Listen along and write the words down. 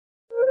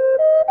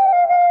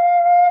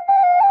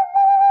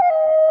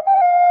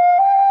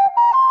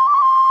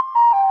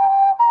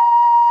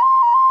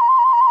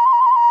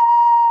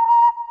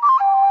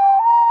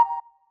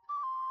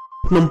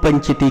ភ្នំពេញ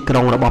ជាទីក្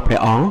រុងរបស់ព្រះ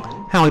អង្គ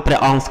ហើយព្រះ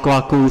អង្គស្គា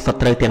ល់គូស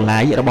ត្រូវទាំងឡា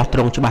យរបស់ទ្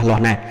រង់ច្បាស់លា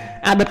ស់ណាស់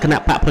អតីតគណៈ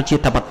បកប្រជា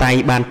ធិបតេយ្យ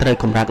បានត្រូវ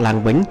កម្រើកឡើង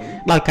វិញ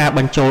ដោយការប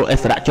ញ្ចូលអិ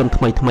សរាជជន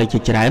ថ្មីជា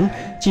ច្រើន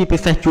ជាពិ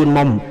សេសជួន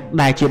មុំ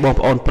ដែលជាបង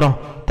ប្អូនប្រុស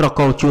ត្រ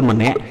កូលជួនម្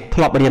នាក់ធ្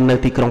លាប់រៀននៅ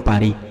ទីក្រុងប៉ា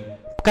រីស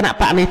គណៈ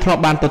បកនេះធ្លា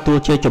ប់បានទទួល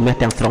ជ័យជំនះ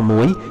ទាំងស្រុង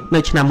មួយនៅ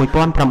ឆ្នាំ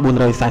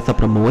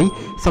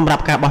1946សម្រា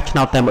ប់ការបោះឆ្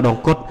នោតតែម្ដង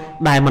គត់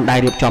ដែលមិនได้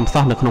រៀបចំ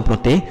សោះនៅក្នុងប្រ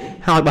ទេស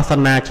ហើយបើសិន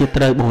ណាជា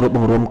ត្រូវបង្រួបប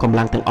ង្រួមកម្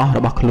លាំងទាំងអស់រ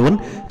បស់ខ្លួន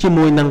ជា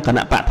មួយនឹងគ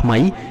ណៈបកថ្មី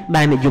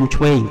ដែលនិយម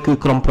ឆ្វេងគឺ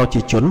ក្រមប្រ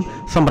ជាជន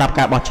សម្រាប់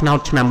ការបោះឆ្នោត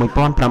ឆ្នាំ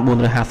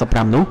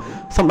1955នោះ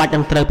សម្ដេចនឹ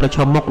ងត្រូវប្រឈ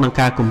មមុខនឹង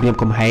ការគំរាម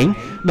កំហែង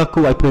ដ៏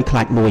គួរឲ្យព្រួយខ្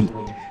លាចមួយ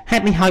ហេ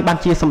តុនេះហើយបាន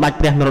ជាសម្ដេច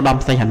ព្រះនរោត្តម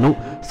សីហនុ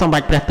សម្ដេ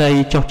ចព្រះតី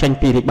ចុះចេញ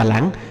ពីរាជបល្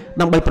ល័ង្ក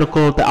ដើម្បីប្រគ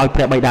ល់ទៅឲ្យព្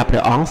រះបិតាព្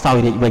រះអង្គសោយ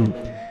រាជវិញ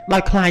ដោ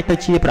យខ្លាយទៅ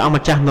ជាព្រះអង្គ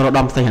ម្ចាស់នរោត្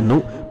តមសីហនុ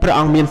ព្រះ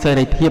អង្គមានសេ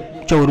រីភាព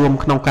ចូលរួម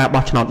ក្នុងការ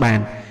បោះឆ្នោតបាន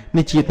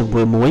នេះជាទង្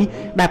វើមួយ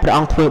ដែលព្រះអ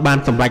ង្គធ្វើបាន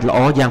សម្រេចល្អ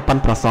យ៉ាងប៉ិន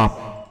ប្រសប់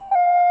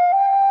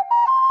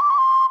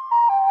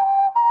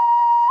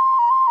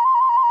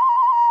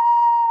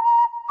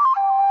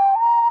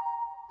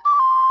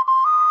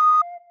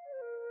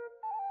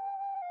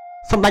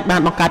សម្ដេចបា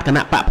នបង្កើតគ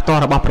ណៈបកផ្ទា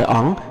ល់របស់ព្រះអ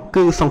ង្គ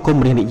គឺសង្គម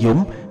រាស្ត្រនិយម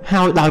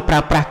ហើយដោយប្រើ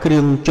ប្រាស់គ្រឿ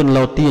ងជន្ល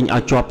ទាញឲ្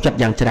យជាប់ចិត្ត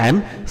យ៉ាងច្រើន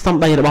ស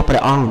ម្ដីរបស់ព្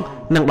រះអង្គ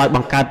និងដោយប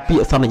ង្កើតពា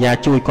ក្យសន្យា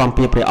ជួយគាំ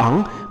ពារព្រះអង្គ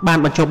បាន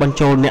បញ្ចូ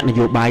លអ្នកន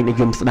យោបាយនិ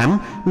យមស្ដាំ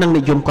និង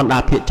និយមកណ្ដា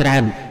លភាគច្រើ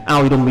នឲ្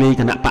យរំលាយ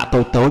គណៈបកតូ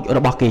ចៗរ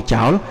បស់គេ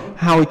ចោល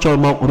ហើយចូល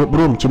មករួប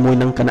រวมជាមួយ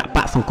នឹងគណៈប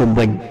កសង្គម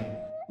វិញ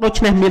ដូ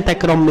ច្នេះមានតែ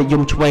ក្រុមនិយ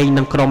មឆ្វេង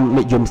និងក្រុម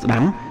និយមស្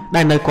ដាំ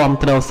ដែលនៅគាំ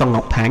ទ្រសង្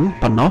ហុកថាញ់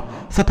ប៉ុណ្ណោះ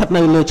ស្ថិត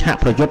នៅលើឆាក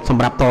ប្រយុទ្ធស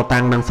ម្រាប់ត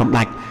តាំងនឹងសម្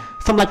ដេច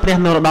ព្រះ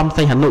នរោត្តម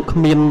សីហនុគ្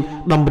មាន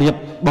ដំរៀប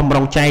បំ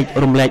រុងចែក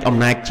រំលែកអំ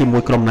ណាចជាមួ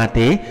យក្រុមណា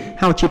ទេ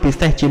ហើយជាពិ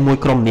សេសជាមួយ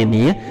ក្រុមនា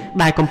នា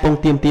ដែលកំពុង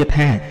ទាមទារ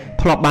ថា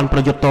ធ្លាប់បានប្រ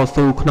យុទ្ធត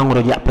ស៊ូក្នុងរ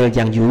យៈពេល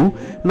យ៉ាងយូរ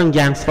និង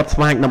យ៉ាងស្វិតស្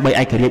វាញដើម្បី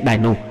ឯករាជ្យដែរ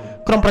នោះ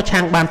ក្រុមប្រ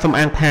ឆាំងបានសំ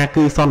អាងថា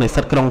គឺសន្និ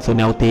សីទក្រុងស៊ូ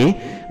ណែវទេ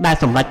ដែល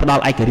សម្ដេចផ្ដ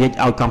ល់ឯករាជ្យ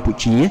ឲ្យកម្ពុ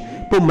ជា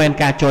ពុំមែន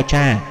ការចរ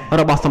ចា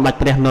របស់សម្ដេច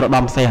ព្រះនរោត្ត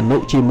មសីហនុ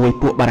ជាមួយ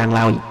ពួកបារាំង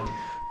ឡើយ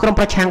ក្រុម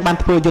ប្រឆាំងបាន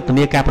ធ្វើយុទ្ធ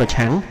នាការប្រ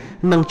ឆាំង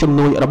នឹងជំ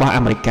នួយរបស់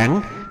អាមេរិក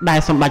ដែល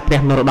សម្ដេចព្រះ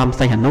នរោត្តម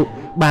សីហនុ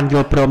បានយ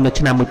ល់ព្រមនៅ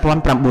ឆ្នាំ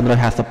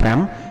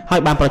1955ហើ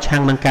យបានប្រឆាំ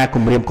ងនឹងការ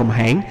គំរាមកំ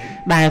ហែង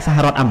ដែលសហ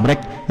រដ្ឋអាមេរិក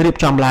រៀប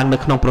ចំឡើងនៅ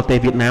ក្នុងប្រទេស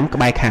វៀតណាមក្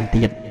បែរខាង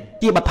ទៀត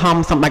ជាបឋម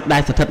សម្ដេចដែ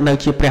លស្ថិតនៅ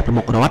ជាព្រះប្រ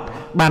មុខរដ្ឋ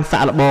បានសា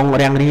កល្បង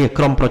រាំងរា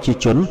ក្រុមប្រជា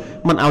ជន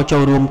មិនឲ្យចូ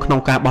លរួមក្នុង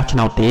ការបោះឆ្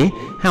នោតទេ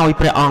ហើយ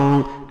ព្រះអង្គ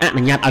អ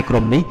នុញ្ញាតឲ្យក្រុ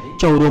មនេះ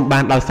ចូលរួមបា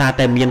នដោយសារ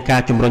តែមានកា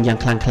រជំរុញយ៉ាង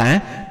ខ្លាំងក្លា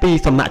ពី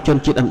សំណាក់ជន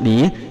ជាតិឥណ្ឌា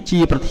ជា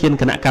ប្រធាន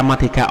គណៈកម្មា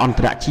ធិការអន្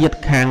តរជាតិ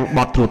ខាងប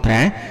ទត្រួតត្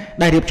រា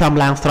ដែលរៀបចំ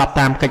ឡើងស្រប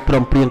តាមកិច្ចព្រ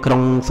មព្រៀងក្រុ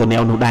ងស៊ូណែ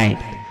វនោះដែរ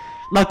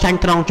ដោយចាញ់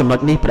ត្រង់ចំណុច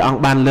នេះព្រះអង្គ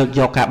បានលើក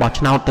យកការបោះ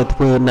ឆ្នោតទៅធ្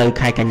វើនៅ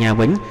ខែកញ្ញា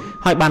វិញ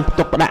ហើយបានផ្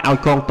ទុកផ្ដាក់ឲ្យ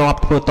កងទ័ព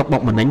ធ្វើទុកបុ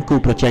កម្នេញគូ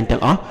ប្រជែងទាំ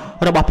ងអស់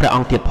របស់ព្រះអ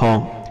ង្គទៀតផង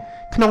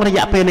ក្នុងរ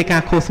យៈពេលនៃកា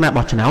រឃោសនា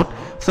បោះឆ្នោត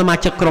សមា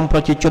ជិកក្រុមប្រ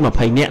ជាជន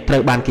20នាក់ត្រូ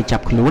វបានគេចា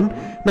ប់ខ្លួន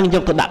និងយ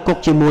កទៅដាក់គុក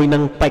ជាមួយនឹ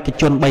ងបេក្ខ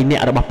ជន3នា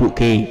ក់របស់ពួក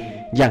គេ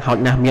យ៉ាងហោច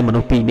ណាស់មានមនុ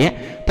ស្ស2នាក់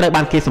ត្រូវ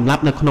បានគេសម្លា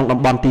ប់នៅក្នុងតំ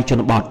បន់ទីជ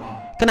នបទ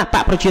គណៈប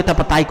កប្រជាធិប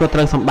តេយ្យក៏ត្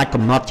រូវសម្ដេច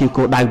កំណត់ជា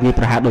គោលដៅវាយ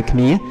ប្រហារដូចគ្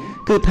នា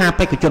គឺថា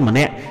បេក្ខជនម្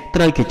នាក់ត្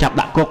រូវគេចាប់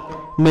ដាក់គុក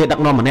មេដឹក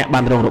នាំម្នាក់បា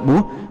នរងរបួ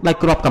សដោយ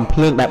គ្រាប់កាំភ្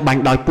លើងដែលបា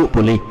ញ់ដោយពួក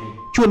ប៉ូលីស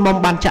ជួនមុំ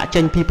បានចាក់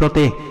ចេញពីប្រ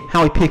ទេស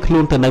ហើយភៀសខ្លួ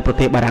នទៅនៅប្រ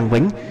ទេសបារាំងវិ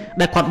ញ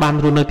ដែលគាត់បាន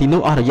រស់នៅទី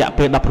នោះអស់រយៈ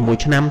ពេល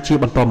16ឆ្នាំជា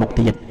បន្តមក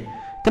ទៀត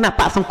គណៈ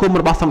បកសង្គម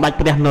របស់សម្ដេច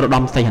ព្រះនរោត្ត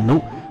មសីហនុ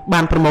បា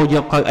នប្រមូលយ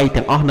កកៅអី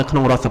ទាំងអស់នៅក្នុ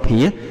ងរដ្ឋសភា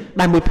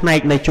ដែលមួយផ្នែក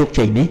នៃជោគ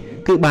ជ័យនេះ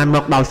គឺបានម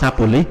កដោយសារ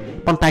ប៉ូលីស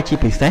ប៉ុន្តែជា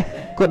ពិសេស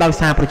ក៏ដោយ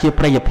សារប្រជា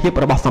ប្រិយភាព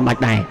របស់សម្ដេច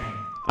ដែរ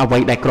អ្វី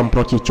ដែលក្រុមប្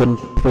រជាជន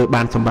ធ្វើ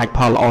បានសម្រេចផ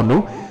លល្អនោះ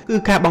គឺ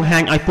ការបង្ហា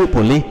ញឲ្យពួក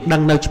ប៉ូលីសដឹ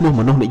ងនៅឈ្មោះ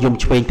មនុស្សនិយម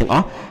ឆ្វេងទាំងអ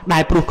ស់ដែ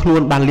លព្រោះខ្លួ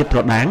នបានលាតត្រ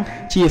ដាង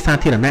ជាសា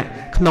ធារណៈ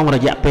ក្នុងរ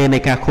យៈពេលនៃ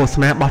ការឃោស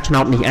នាបោះឆ្នោ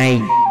តនេះឯង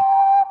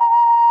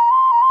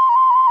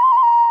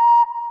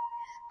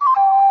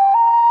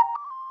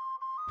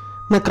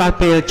នៅក្រៅ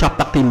ពេលចប់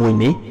ទឹកទី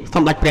1នេះស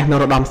ម្ដេចព្រះន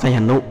រោត្តមសីហ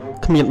នុ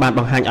គ្មានបានប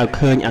ង្ហាញឲ្យ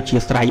ឃើញអធ្យា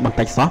ស្រ័យបន្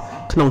តិចសោះ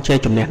ក្នុងជ័យ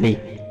ជំនះនេះ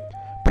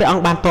ព្រះអង្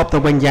គបានតបទៅ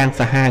វិញយ៉ាង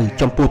សាហាវ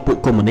ចំពោះពួក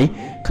កុម្មុយនីស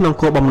ក្នុង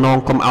គោលបំណង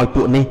កុំឲ្យ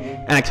ពួកនេះ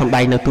អាចសម្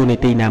ដែងនៅទូនី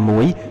តិណាមួ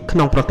យក្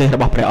នុងប្រទេសរ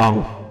បស់ព្រះអង្គ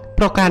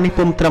ប្រការនេះ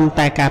ពុំត្រឹម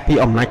តែការពី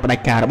អំណាចផ្ដា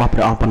ច់ការរបស់ព្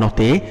រះអង្គប៉ុណ្ណោះ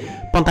ទេ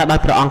ប៉ុន្តែដោយ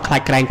ព្រះអង្គខ្លា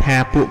ចក្រែងថា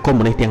ពួកកុម្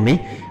មុយនីសទាំងនេះ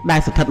ដែល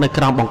ស្ថិតនៅ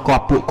ក្រោមបង្គា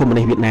ប់ពួកកុម្មុយ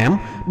នីសវៀតណាម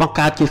បង្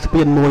កើតជាស្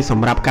ពានមួយស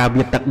ម្រាប់ការ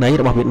វាយទឹកដី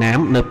របស់វៀតណាម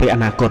នៅពេលអ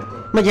នាគត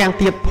ម្យ៉ាង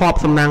ទៀតភ័ព្វ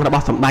សំណាងរប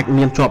ស់សម្ដេច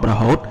មានជាប់រ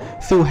ហូត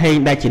ស៊ូហេង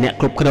ដែលជាអ្នក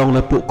គ្រប់គ្រង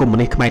លើពួកកុម្មុយ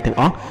នីសខ្មែរទាំង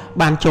អស់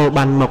បានចូល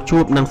បានមកជួ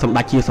បនឹងសម្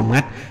ដេចជាសម្ងា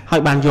ត់ហើ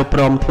យបានយកព្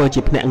រមធ្វើ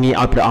ជាភ្នាក់ងារ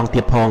ឲ្យព្រះអង្គ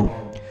ទៀតផង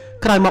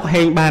ក្រោយមក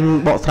ហេងបាន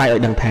បកស្រាយឲ្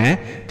យដឹងថា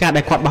ការ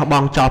ដែលគាត់បោះប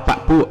ង់ចោលបក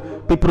ពួក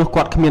ពីព្រោះ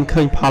គាត់គ្មាន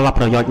ឃើញផល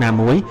ប្រយោជន៍ណា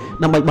មួយ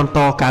ដើម្បីបន្ត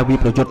ការវាយ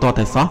ប្រយុទ្ធត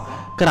តែសោះ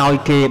ក្រោយ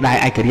គេដែល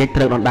ឯករាជ្យត្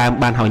រូវដណ្ដើម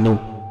បានហើយនោះ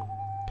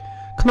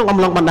ក្នុងអំ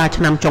ឡុងបណ្ដា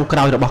ឆ្នាំចុងក្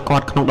រោយរបស់គា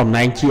ត់ក្នុងតំ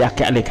ណែងជាអគ្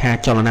គលេខា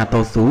ចលនាត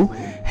ស៊ូ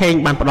ហេង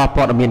បានផ្ដល់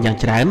ព័ត៌មានយ៉ាង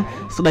ច្រើន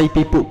ស្ដី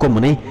ពីពួកកុម្មុ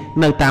យនីស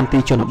នៅតាមទី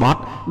ជនបទ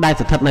ដែល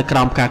ស្ថិតនៅក្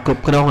រោមការគ្រ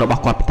ប់គ្រងរប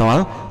ស់គាត់ផ្ទា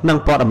ល់និង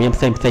ព័ត៌មាន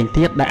ផ្សេងៗ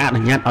ទៀតដែលអ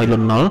នុញ្ញាតឲ្យល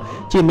ន់នល់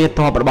ជាមេ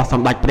ទ័ពរបស់ស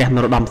ម្ដេចព្រះន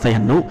រោត្តមសីហ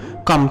នុ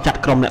កំចាត់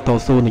ក្រុមអ្នកត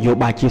ស៊ូនយោ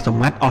បាយជាសម្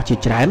ងាត់អស់ជា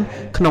ច្រើន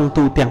ក្នុង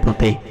ទូទាំងប្រ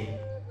ទេស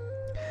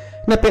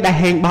នៅពេលដែល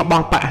ហេងបោះប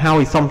ង់បាក់ហើ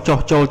យសុំចុះ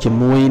ចូលជា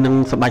មួយនឹង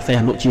សម្ដេចសី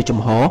ហនុជាជំ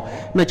ហរ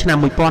នៅឆ្នាំ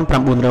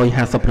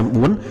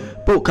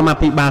1959ពួកកម្មា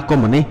ភិបាលកុ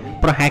ម្មុយនីស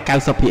ប្រហែល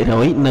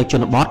 90% នៅជ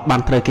នបទបា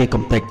នត្រូវគេ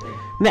កំទេច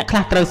អ្នកខ្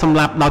លះត្រូវសម្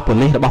លាប់ដោយប៉ូ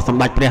លីសរបស់ស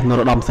ម្ដេចព្រះន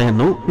រោត្តមសីហ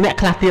នុអ្នក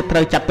ខ្លះទៀតត្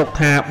រូវចាត់ទុក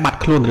ថាបាត់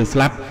ខ្លួនឬស្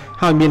លាប់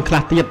ហើយមានខ្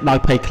លះទៀតដោយ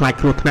ភ័យខ្លាច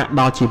គ្រោះថ្នាក់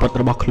ដល់ជីវិត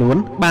របស់ខ្លួន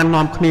បាន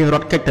នាំគ្នារ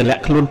ត់គេចទៅលា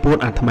ក់ខ្លួនពួន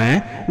អាត្មា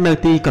នៅ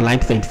ទីកន្លែង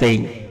ផ្សេង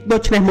ៗដូ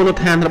ច្នេះមូល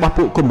ដ្ឋានរបស់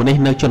ពួកកុម្មុយនីស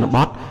នៅជនប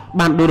ទ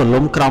បានដួលរ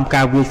លំក្រោម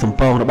ការវាយសម្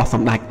ពងរបស់ស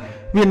ម្ដេច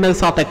វានៅ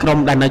សល់តែក្រុម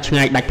ដែលនៅឆ្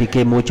ងាយដាច់ពី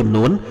គេមួយចំ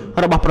នួន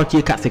របស់ប្រជា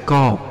កសិក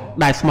រ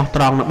ដែលស្មោះ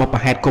ត្រង់នឹងបុព្វ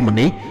ហេតុកុម្មុយ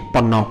នីស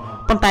ប៉ុណ្ណោះ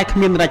ប៉ុន្តែគ្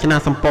មានរចនា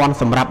សម្ព័ន្ធ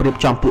សម្រាប់រៀប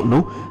ចំពួក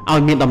នោះឲ្យ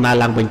មានដំណើរ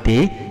ឡើងវិញទេ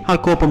ហើយ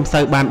គោពុំសូ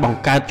វបានបង្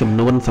កើតចំ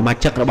នួនសមា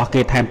ជិករបស់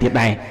គេថែមទៀត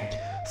ដែរ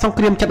សង្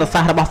គ្រាមចិត្តសា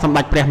ស្ត្ររបស់សម្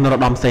ដេចព្រះនរោ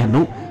ត្តមសីហ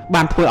នុ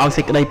បានធ្វើឲ្យ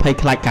សេចក្តីភ័យ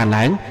ខ្លាចកើន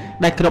ឡើង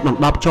ដែលគ្របដ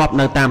ណ្ដប់ជាប់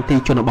នៅតាមទី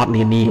ជនបទ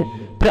នានា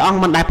ព្រះអង្គ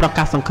មិនដែលប្រ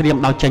កាសសង្គ្រាម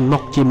ដោយចេញមុ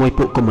ខជាមួយ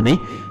ពួកកុម្មុយនីស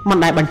មិន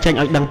ដែលបញ្ចេញ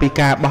ឲ្យដឹងពី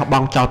ការបោះប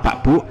ង់ចោលបក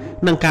ពួក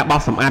និងការបោស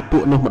សម្អាតពួ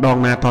កនោះម្ដង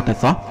ណាតតែ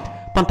សោះ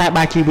ប៉ុន្តែ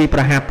បែរជាវាយប្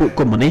រហារពួក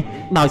កុម្មុយនីស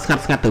ដោយស្ងា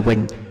ត់ទៅវិញ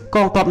ក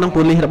ងទ័ពនិង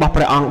ប៉ូលីសរបស់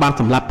ព្រះអង្គបាន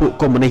សម្លាប់ពួក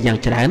កុម្មុយនីសយ៉ាង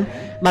ច្រើន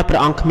ដោយព្រះ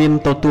អង្គគ្មាន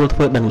ទទួលធ្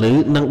វើដឹងឮ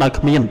និងដោយ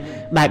គ្មាន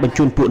ដែលបញ្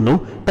ជូនពួកនោះ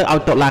ទៅឲ្យ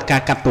តុលាកា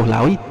រកាត់ទោស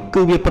ឡើយ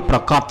គឺវាពិតប្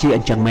រាកដជាអ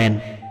ញ្ចឹងមែន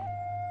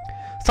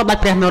សម្ដេច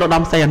ព្រះនរោត្ត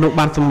មសីហនុ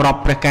បានសម្រប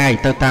ព្រះកាយ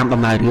ទៅតាម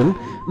ដំណើររឿង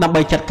ដើម្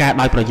បីចាត់ការ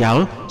ដោយប្រយោល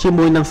ជា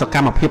មួយនឹងសក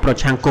ម្មភាពប្រ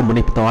ឆាំងកុម្មុយ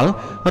នីសផ្ទាល់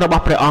រប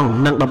ស់ព្រះអង្គ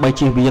និងដើម្បី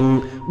ជៀសវាង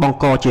បង្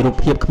កជារូប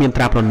ភាពគ្មាន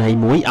ត្រាប្រណី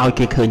មួយឲ្យ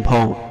គេឃើញផ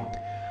ង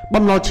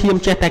បំណុលឈាម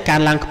ចេះតែកើ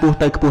នឡើងខ្ពស់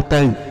ទៅ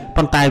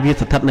ប៉ុន្តែវាស្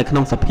ថិតនៅក្នុ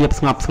ងសភាព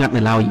ស្ងប់ស្ងាត់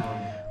នៅឡើយ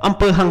អំ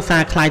ពើហិង្សា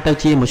คล้ายទៅ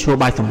ជាមធ្យោ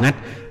បាយសម្ងាត់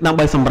ដើម្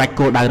បីសម្រេច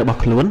គោលដៅរបស់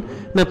ខ្លួន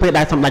នៅពេល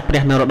ដែលសម្ដេចព្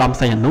រះនរោត្តម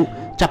សីហនុ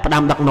ចាប់ផ្ដើ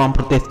មដឹកនាំ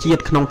ប្រទេសជា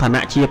តិក្នុងឋា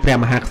នៈជាព្រះ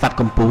មហាក្សត្រ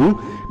កំពូល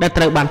ដែល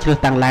ត្រូវបានជ្រើស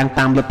តាំងឡើង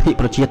តាមលទ្ធិ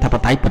ប្រជាធិប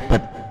តេយ្យពិតៗ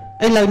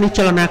ឥឡូវនេះច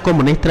លនាកុម្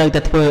មុយនីសត្រូវតែ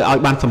ធ្វើឲ្យ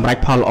បានសម្រេច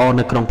ផលល្អ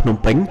នៅក្រុងភ្នំ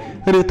ពេញ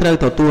ឬត្រូវ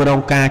ទទួលរ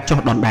ងការចុះ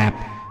ដណ្ដាប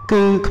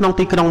គឺក្នុង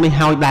ទីក្រុងនេះ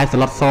ហើយដែលស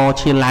ឡុតស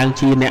ឈានឡើង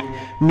ជាអ្នក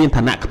មាន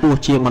ឋានៈខ្ពស់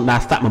ជាងបណ្ដា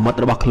សមមិត្ត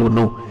របស់ខ្លួន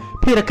នោះ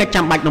ភារកិច្ច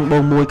ចាំបាច់ដំបូ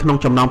ងមួយក្នុង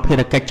ចំណោមភា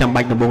រកិច្ចចាំ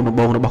បាច់ដំបូ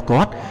ងរបស់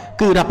គាត់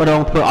គឺរ៉ាប់រ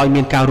ងធ្វើឲ្យ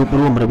មានការរួប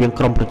រวมរវាង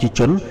ក្រមប្រជាជ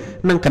ន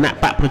និងគណៈ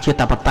បកប្រជា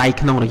ធិបតេយ្យ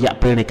ក្នុងរយៈ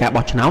ពេលនៃការ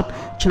បោះឆ្នោត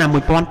ឆ្នាំ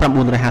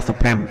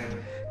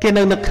1955គេ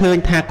នៅនឹកឃើញ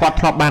ថាគាត់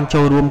ធ្លាប់បាន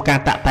ចូលរួមការ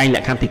តាក់តែងល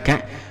ក្ខន្តិកៈ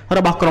រ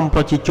បស់ក្រមប្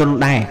រជាជន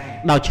ដែរ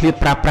ដោយឆ្លៀត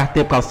ប្រើប្រាស់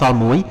ទេពកោសល្យ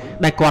មួយ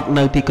ដែលគាត់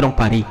នៅទីក្រុង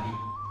ប៉ារី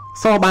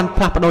សបាន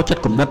ផ្លាស់ប្ដូរចិត្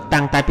តគំនិត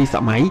តាំងតែពីស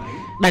ម័យ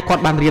ដែលគា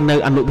ត់បានរៀននៅ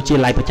អនុវិទ្យា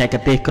ល័យបច្ចេក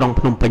ទេសក្រុង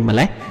ភ្នំពេញម្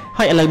លេះ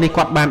ហើយឥឡូវនេះ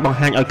គាត់បានបង្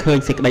ហាញឲ្យឃើញ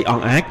សេចក្តីអ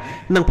ង់អាច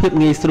និងភាព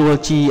ងាយស្រួល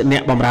ជាអ្ន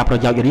កបម្រើប្រ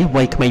យោជន៍រាជ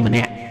វ័យក្មេងម្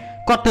នាក់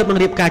គាត់ទើបនឹង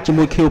រៀបការជា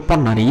មួយខៀវប៉ុន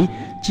ណារី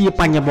ជា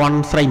បញ្ញវន្ត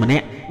ស្រីម្នា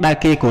ក់ដែល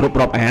គេគោរព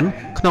រាប់អាន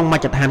ក្នុងម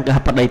ជ្ឈដ្ឋានកហ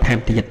បតីថែម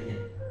ទៀត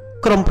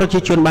ក្រមប្រជា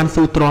ជនបាន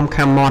ស៊ូទ្រាំ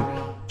ខាំមាត់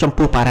ចំ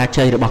ពោះបរា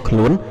ជ័យរបស់ខ្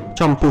លួន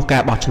ចំពោះកា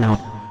របោះឆ្នោត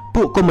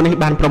ពួកកុម្មុយនីស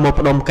បានប្រមូល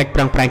ផ្ដុំកិច្ចប្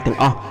រឹងប្រែងទាំង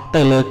អស់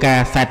ទៅលើការ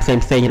សែតផ្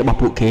សេងៗរបស់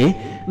ពួកគេ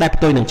ដែល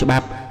ផ្ទុយនឹងច្បា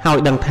ប់ហើយ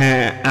ដឹងថា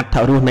អត្ថ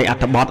រសនៃអ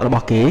ត្ថបទរប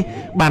ស់គេ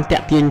បានតា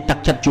ក់ទាញទឹក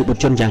ចិត្តយុវ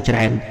ជនយ៉ាងច្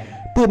រើន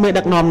ពួកមេ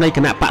ដឹកនាំនៃគ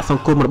ណៈបកស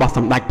ង្គមរបស់ស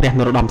ម្ដេចព្រះន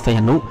រោត្តមសីហ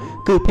នុ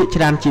គឺភាគ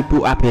ច្រើនជាពួ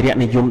កអភិរក្ស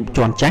និយម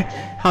ជាន់ចាស់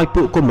ហើយ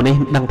ពួកកុម្មុយនីស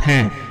ដឹងថា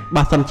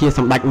បើសិនជាស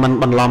ម្ដេចមិន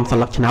បន្លំស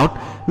ន្លឹកឆ្នោត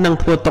និង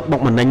ធ្វើទុកបុក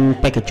ម្នេញ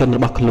បេក្ខជនរ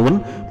បស់ខ្លួន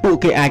ពួក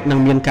គេអាចនឹង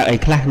មានកៅអី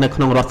ខ្លះនៅក្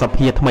នុងរដ្ឋស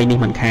ភាថ្មីនេះ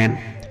មិនខាន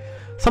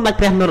សម្ដេច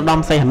ព្រះនរោត្តម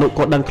សីហនុ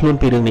ក៏ដឹងខ្លួន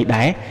ពីរឿងនេះ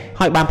ដែរ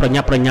ហើយបានប្រញា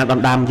ប់ប្រញាល់ដ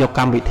ណ្ដើមយកក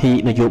ម្មវិធី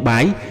នយោបា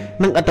យ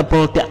និងឥទ្ធិព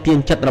លតាក់ទាញ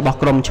ចិត្តរបស់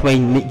ក្រុមឆ្វេង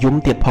និយម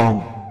ទៀតផង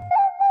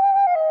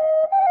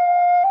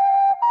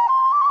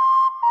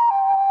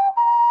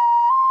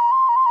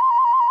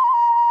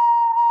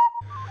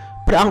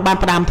ព្រះអង្គបាន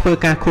ផ្ដើមធ្វើ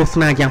ការឃោស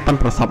នាយ៉ាងប៉ិន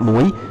ប្រសប់មួ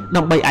យ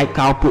ដើម្បីឯ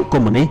កោពួកកុ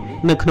ម្មុយនីស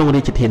នៅក្នុង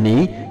រាជធានី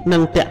និ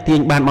ងតាក់ទាញ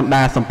បានបណ្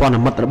ដាសម្ព័ន្ធ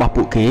មិត្តរបស់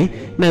ពួកគេ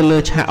នៅលើ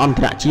ឆាកអន្ត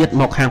រជាតិ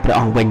មកខាងព្រះ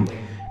អង្គវិញ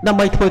ដើម្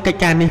បីធ្វើកិច្ច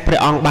ការនេះព្រះ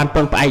អង្គបាន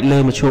ពឹងផ្អែកលើ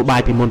មធ្យោបា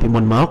យពីមុ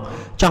នមក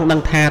ចង់ដឹ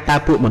ងថាតើ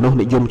ពួកមនុស្ស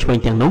និយមឆ្វេង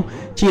ទាំងនោះ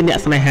ជាអ្នក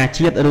ស្នេហា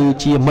ជាតិឬ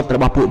ជាមិត្តរ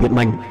បស់ពួកវៀត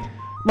មិញ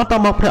បន្ត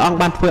មកព្រះអង្គ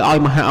បានធ្វើឲ្យ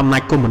មហាអំណា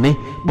ចកុម្មុយនីស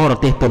បរ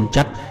ទេសទន់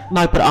ចិត្ត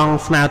ដោយព្រះអង្គ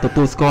ស្នើទ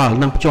ទួលស្គាល់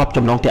និងភ្ជាប់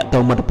ចំណងទាក់ទ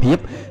ងមិត្តភាព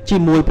ជា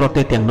មួយប្រ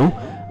ទេសទាំងនោះ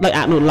ដោយ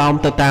អនុលោម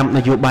ទៅតាមន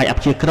យោបាយអ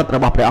ព្យាក្រឹតរ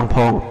បស់ព្រះអង្គផ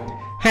ង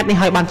ហេតុនេះ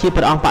ហើយបានជា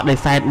ព្រះអង្គបដិ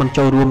សេធមិន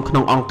ចូលរួមក្នុ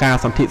ងអង្គការ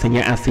សន្ធិសញ្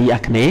ញាអាស៊ីអា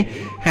គ្នេយ៍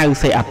ហៅ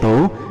សេអាតូ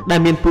ដែល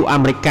មានពួកអា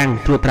មេរិកកាំង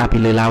ត្រួតត្រាពី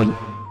លើឡើយ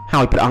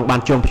ហើយព្រះអង្គបាន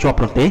ជួបភ្ជាប់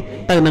ប្រទេស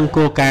ទៅនឹង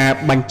គោលការណ៍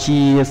បញ្ជា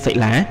សិ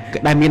លា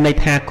ដែលមានន័យ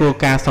ថាគោល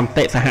ការណ៍សន្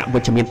តិសហវិ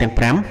ជ្ជមានទាំង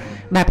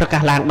5ដែលប្រកា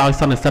សឡើងដោយ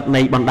សន្និសីទ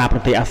នៃបណ្ដាប្រ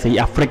ទេសអាស៊ី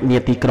អាហ្វ្រិកនា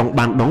ទីក្រុង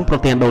បានដុងប្រ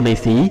ទេសឥណ្ឌូនេ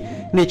ស៊ី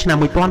នាឆ្នាំ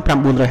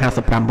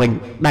1955វិញ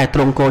ដែលទ្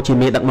រង់ក៏ជា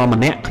មេដឹកនាំ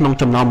ម្នាក់ក្នុង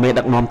ចំណោមមេ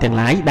ដឹកនាំទាំង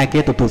ឡាយដែលគេ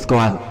ទទួលស្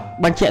គាល់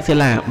បញ្ជាក់សិ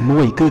លា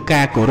មួយគឺ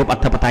ការគោរពអ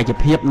ធិបតេយ្យ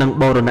ភាពនិង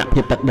បូរណភា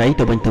ពទឹកដី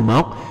ទៅវិញទៅម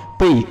ក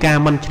2ការ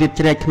មិនជ្រៀត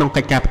ជ្រែកក្នុង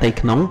កិច្ចការផ្ទៃ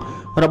ក្នុង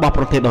របស់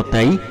ប្រទេសដ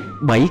ទៃ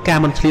3ការ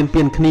មិនឈ្លាន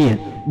ពានគ្នា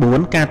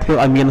4ការធ្វើ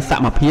ឲ្យមានស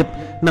មភាព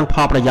និងផ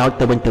លប្រយោជន៍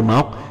ទៅវិញទៅម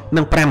ក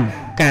និង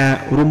5ការ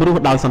រួមរស់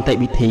ដោយសន្តិ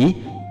វិធី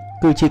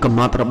គឺជាកំ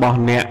ណត់របស់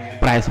អ្នក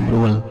ប្រែសម្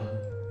រួល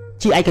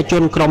ជាឯកជ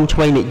នក្រមឆ្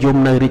វេងនិយម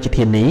នៅរាជ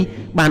ធានី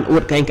បានអួ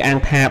តក្អេងក្អាង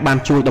ថាបាន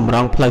ជួយតម្រ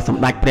ង់ផ្លូវស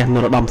ម្ដេចព្រះន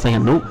រោត្តមសីហ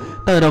នុ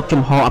ទៅរក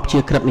ជំហរអព្យា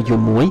ក្រឹតនិយម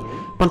មួយ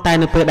ប៉ុន្តែ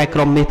នៅពេលដែលក្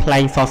រុមនេះថ្លែ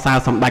ងសរសើរ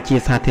សម្ដេចជា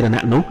សាធារ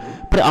ណៈនោះ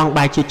ព្រះអង្គ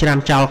បែរជាច្រាន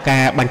ចោលកា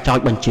របញ្ចោច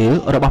បញ្ជើ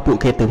របស់ពួក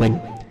គេទៅវិញ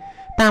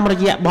តាមរ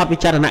យៈបទវិ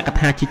ចារណក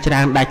ថាជាច្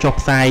រើនដែលចុះ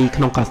ផ្សាយ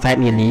ក្នុងកាសែត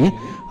នានា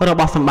រ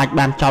បស់សម្ដេច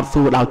បានចោទ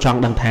សួរដោយចង់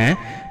ដឹងថា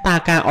តើ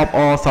ការអបអ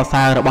រសរ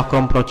សើររបស់ក្រ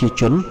មប្រជា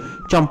ជន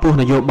ចំពោះ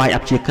នយោបាយអ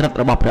ព្យាក្រឹត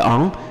របស់ព្រះអ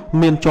ង្គ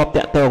មានជាប់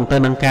តាក់ទងទៅ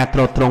នឹងការទ្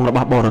រទ្រង់រប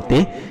ស់បរទេ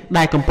ស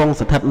ដែលកំពុង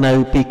ស្ថិតនៅ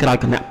ពីក្រោយ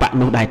គណៈបក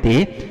នោះដែរទេ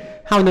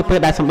ហើយនៅពេល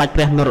ដែលសម្ដេចព្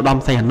រះនរោត្តម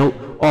សីហនុ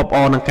អបអ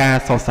រនឹងការ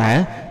សរសើរ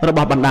រប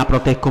ស់បណ្ដាប្រ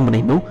ទេសកុម្មុយ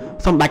នីសនោះ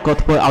សម្ដេចក៏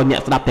ធ្វើឲ្យអ្នក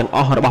ស្ដាប់ទាំងអ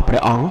ស់របស់ព្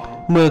រះអង្គ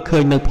មើលឃើ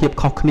ញនៅភាព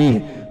ខុសគ្នា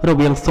រ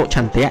វាងសុឆ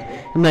ន្ទៈ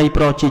នៃ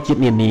ប្រជាជាតិ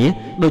នានា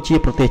ដូចជា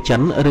ប្រទេសចិ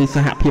នឬស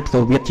ហភាពសូ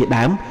វៀតជា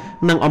ដើម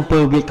និងអំពើ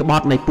វាយក្ប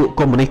ត់នៃពួក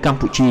កុម្មុយនីសកម្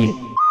ពុជា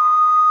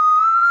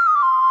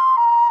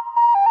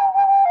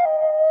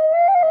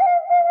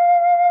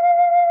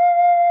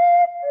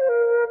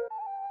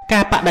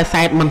ការបដិ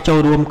សេធមិនចូល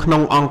រួមក្នុ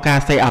ងអង្គការ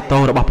សេអាតូ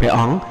របស់ព្រះអ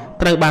ង្គ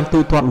ត្រូវបានទូ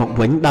ទាត់មក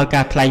វិញដោយ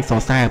ការថ្លែងសរ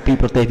សើរពី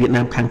ប្រទេសវៀត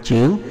ណាមខាង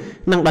ជើង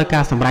និងដោយកា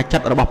រសម្រេចចិ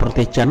ត្តរបស់ប្រ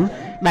ទេសចិន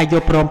ដែលយ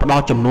ល់ព្រមផ្ដ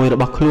ល់ជំនួយរ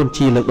បស់ខ្លួន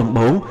ជាលើកដំ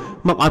បូង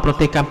មកឲ្យប្រ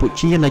ទេសកម្ពុ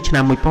ជានៅឆ្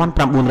នាំ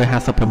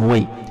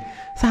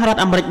1956សហរដ្ឋ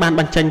អាមេរិកបាន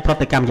បញ្ចេញប្រ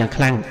តិកម្មយ៉ាង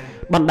ខ្លាំង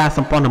បណ្ដាស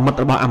ម្ព័ន្ធមិត្ត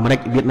របស់អាមេរិក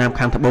វៀតណាម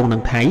ខាងត្បូងនិ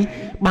ងថៃ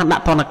បានដា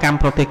ក់ទណ្ឌកម្ម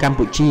ប្រទេសកម្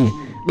ពុជា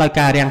ដោយ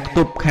ការរាំងខ្ទ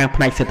ប់ខាងផ្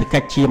នែកសេដ្ឋកិ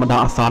ច្ចជាបណ្ដោះ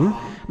អាសន្ន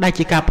ដែល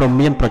ជាការព្រ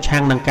មានប្រឆាំ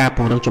ងនឹងការព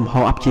ង្រឹងជំហ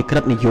រអព្យាក្រឹ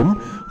តនិយម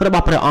រប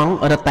ស់ព្រះអង្គ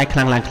រឹតតែខ្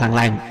លាំងឡើ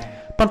ង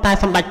ប៉ុន្តែ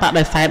សម្ដេចប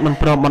ដិសេធមិន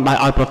ព្រមបណ្ដោយ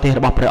ឲ្យប្រទេសរ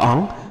បស់ព្រះអង្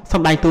គស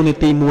ម្ដែងតួនា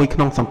ទីមួយក្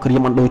នុងសង្គ្រា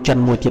មឥណ្ឌូចិន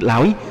មួយទៀតឡើ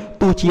យ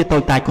ទោះជាតូ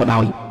ចតាចក៏ដោ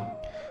យ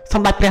ស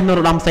ម្ដេចព្រះន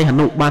រោត្តមសីហ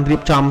នុបានរៀ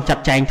បចំចា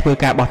ត់ចែងធ្វើ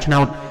ការបោះឆ្នោ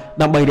ត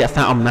ដើម្បីរក្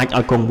សាអំណាច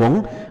ឲ្យគង់វង្ស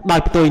ដោយ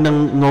ផ្ទុយនឹង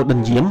ងូដិ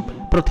នយាម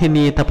ប្រធា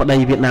នាធិបតី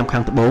វៀតណាមខា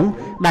ងត្បូង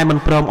ដែលមិន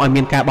ព្រមឲ្យ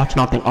មានការបោះឆ្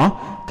នោតទាំងអស់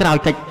ក្រោយ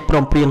កិច្ចព្រ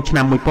មព្រៀងឆ្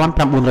នាំ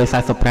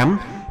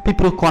1945ពី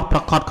ព្រោះគាត់ប្រ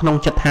កាសក្នុង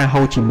ចិត្តថា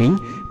ហូជីមីញ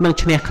នឹង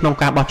ឈ្នះក្នុង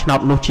ការបោះឆ្នោត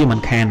នោះជាមិន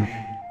ខាន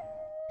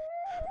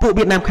ពួក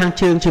វៀតណាមខាង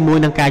ជើងជាមួយ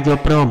នឹងការយ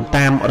ល់ព្រម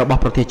តាមរប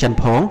ស់ប្រទេសចិន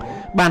ផង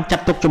បានចា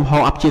ត់ទុកជំហ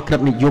រអព្យាក្រឹត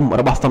និយម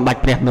របស់សម្ដេច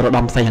ព្រះនរោត្ត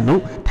មសីហនុ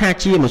ថា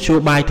ជាមធ្យោ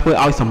បាយធ្វើ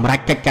ឲ្យសម្រេច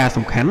កិច្ចការ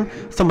សំខាន់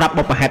សម្រាប់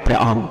បុព្វហេតុព្រះ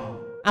អង្គ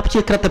អព្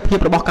យាក្រឹតភាព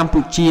របស់កម្ពុ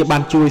ជាបា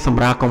នជួយស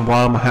ម្រាលកង្វ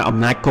ល់មហាអំ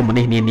ណាចកុម្មុយ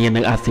នីសនានា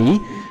នៅអាស៊ី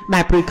ដែ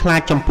លព្រួយខ្លា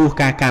ចចំពោះ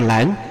ការកើន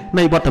ឡើង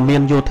នៃវត្តមា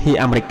នយោធា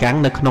អាមេរិក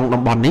នៅក្នុង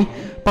តំបន់នេះ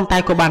ប៉ុន្តែ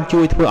ក៏បាន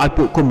ជួយធ្វើឲ្យ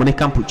ពួកកុម្មុយនីស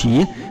កម្ពុជា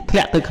ធ្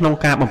លាក់ទៅក្នុង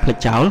ការបំភ្លេច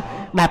ចោល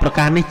ដែលប្រ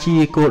ការនេះជា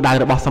គោលដៅ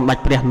របស់សម្ដេច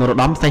ព្រះនរោត្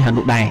តមសីហ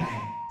នុដែរ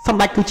សម្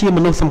ដេចគឺជាម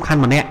នុស្សសំខា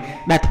ន់ម្នាក់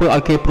ដែលធ្វើឲ្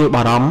យគេព្រួយ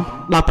បារម្ភ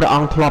ដល់ព្រះអ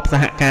ង្គធ្លាប់ស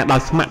ហការដោយ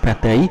ស្ម័គ្រព្រះ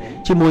ទ័យ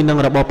ជាមួយនឹង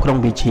របបក្រុង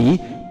វីឈី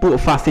ពួក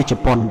ហ្វាស៊ីសជ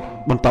ប៉ុន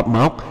បន្ទាប់ម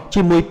ក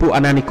ជាមួយពួក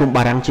អាណានិគម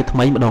បារាំងជាថ្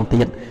មីម្ដង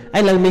ទៀតឥ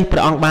ឡូវនេះព្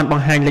រះអង្គបានប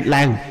ង្ហាញលេច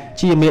ឡើង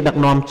ជាមេដឹក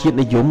នាំជាតិ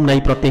និយមនៃ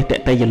ប្រទេសតេ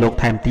តេយលោក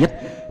ថែមទៀត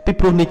ពី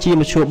ព្រោះនេះជា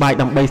មធ្យោបាយ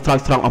ដើម្បីស្រោច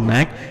ស្រង់អំ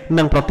ណាច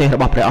និងប្រទេសរ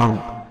បស់ព្រះអង្គ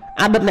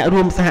អតីតអ្នក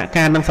រួមសហ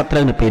ការនឹងសត្រូ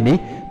វនៅពេលនេះ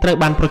ត្រូវ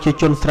បានប្រជា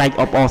ជនស្រែក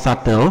អបអរសា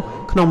ទរ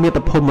ក្នុងមា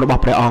តុភូមិរប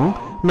ស់ព្រះអង្គ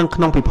និងក្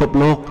នុងពិភព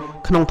លោក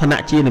ក្នុងឋានៈ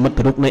ជានិមិត្ត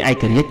រូបនៃឯ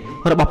ករាជ្យ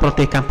របស់ប្រ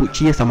ទេសកម្ពុ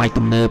ជាសម័យ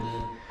ទំនើប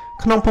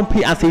ក្នុងភូមិភា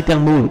គអាស៊ីទាំ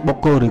ងមូលបុ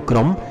គ្គលឬក្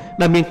រុម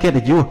ដែលមានកិត្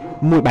តិយស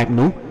មួយបែប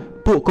នោះ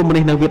ពួកកុម្មុយ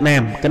នីសនៅវៀតណា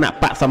មគណៈ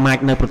បកសមាជ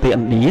នៅប្រទេសឥ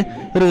ណ្ឌា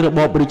ឬរប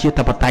បប្រជា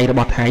ធិបតេយ្យរប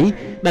ស់ថៃ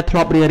ដែលធ្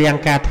លាប់រារាំង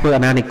ការធ្វើ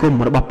អាណានិគម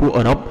របស់ពួក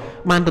អឺរ៉ុប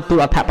បានទទួល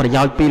អត្ថប្រ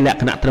យោជន៍ពីលក្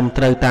ខណៈត្រឹម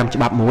ត្រូវតាមច្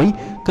បាប់មួយ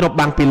គ្រប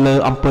បាំងពីលើ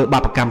អំពើបា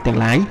បកម្មទាំង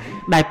ឡាយ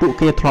ដែលពួក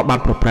គេធ្លាប់បាន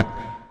ប្រព្រឹត្ត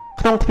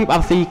ក្នុងទ្វីប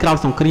អាស៊ីក្រោយ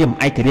សង្គ្រាម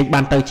ឯករាជ្យ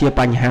បានទៅជា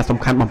បញ្ហាសំ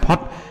ខាន់បំផុត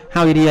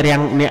ហើយរារាំ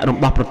ងអ្នករំ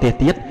ដោះប្រទេស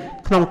ទៀត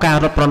ក្នុងការ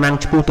រត់ប្រណាំង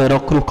ឆ្ពោះទៅរ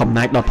កគ្រោះកំ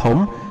ណាចដ៏ធំ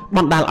ប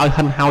ណ្ដាលឲ្យ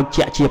ហិនហោច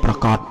ជាក់ជាប្រ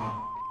កប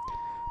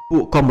ពួ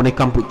កកុម្មុយនីស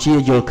កម្ពុជា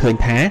យល់ឃើញ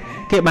ថា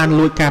គេបាន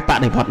លួចការប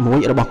ដិវត្តមួយ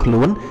របស់ខ្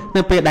លួន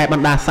នៅពេលដែលប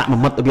ណ្ដាសម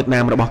មិត្តវៀតណា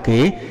មរបស់គេ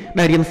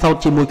ដែលរៀនសូត្រ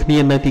ជាមួយគ្នា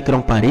នៅទីក្រុ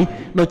ងប៉ារីស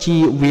ដូចជា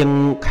វៀង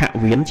ខ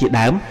វៀនជា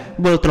ដើម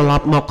វិលត្រឡ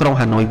ប់មកក្រុង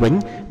ហាណូយវិញ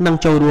និង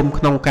ចូលរួម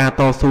ក្នុងការ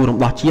តស៊ូរំ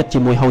ដោះជាតិជា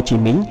មួយហូជី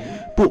មីញ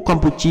ពួកក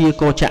ម្ពុជា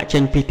ក៏ចាក់ចេ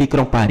ញពីទីក្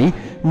រុងប៉ារីស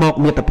មក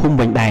មាតុភូមិ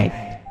វិញដែរ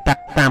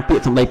តាមពាក្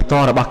យសម្ដីផ្ទា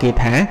ល់របស់គេ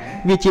ថា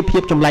វាជាភា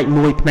ពចម្លែក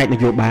មួយផ្នែកន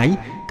យោបាយ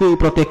គឺ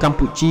ប្រទេសកម្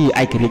ពុជា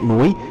ឯករាជ្យ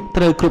មួយ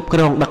ត្រូវគ្រប់គ្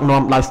រងដឹក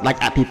នាំដោយស្ដេច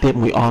អាទិទេព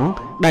មួយអង្គ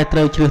ដែលត្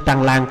រូវជ្រើសតាំ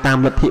ងឡើងតាម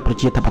លទ្ធិប្រ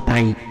ជាធិបតេ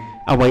យ្យ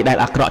អ្វីដែល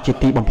អាក្រក់ជា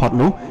ទីបំផុត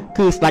នោះ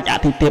គឺស្ដេចអា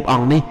ទិទេពអ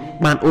ង្គនេះ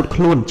បានអួត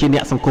ខ្លួនជាអ្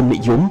នកសង្គមនិ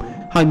យម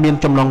ហើយមាន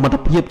ចំណងមិត្ត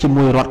ភាពជា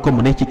មួយរដ្ឋកុម្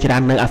មុយនីសជាច្រើ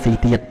ននៅអាស៊ី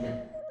ទៀត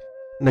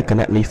នៅគ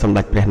ណៈនេះសម្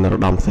ដេចព្រះនរោ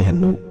ត្តមសីហ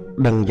នុ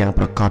ដឹងយ៉ាង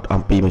ប្រកប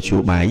អំពីមធ្យោ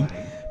បាយ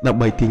ដើម្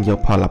បីទាញយក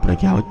ផលប្រ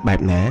យោជន៍បែ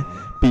បណា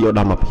ពីឧ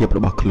ត្តមភាពរ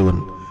បស់ខ្លួន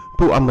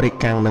ពួកអាមេរិក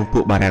កាំងនិងពួ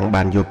កបារាំង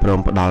បានយល់ព្រម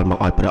ផ្ដល់មក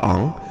ឲ្យព្រះអ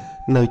ង្គ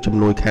នៅជំ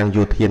នួយខាង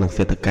យោធានិង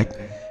សេដ្ឋកិច្ច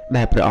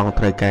ដែលព្រះអង្គ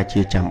ត្រូវការ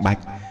ជាចាំបា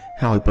ច់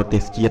ហើយប្រទេ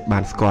សជាតិបា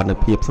នស្គាល់នូវ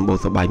ភាពសម្បូរ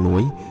សប្បាយមួ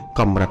យ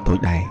កម្រិតតូច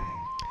ដែរ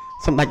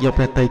សម្ដេចយក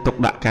ព្រះតីទុក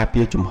ដាក់ការ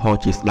ពារជំហរ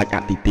ជាស្ដេចអ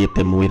តិទេព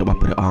តែមួយរបស់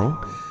ព្រះអង្គ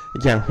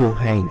យ៉ាងហួង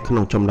ហែងក្នុ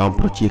ងចំណោម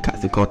ប្រជាក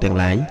សិករទាំង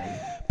ឡាយ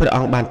ព្រះអ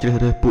ង្គបានជ្រើស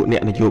រើសពួកអ្ន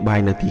កនយោបាយ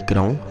នៅទីក្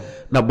រុង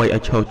ដើម្បីឲ្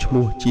យឈរឈ្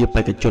មោះជា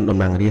បេក្ខជនតំ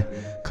ណាងរាស្ត្រ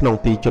ក្នុង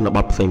ទីជនប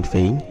ទផ្សេង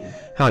ៗ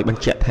ហើយប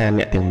ញ្ជាក់ថា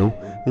អ្នកទាំងនោះ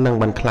នឹង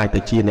បានក្លាយទៅ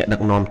ជាអ្នកដឹ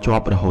កនាំជា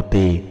ប់រហូត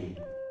ទេ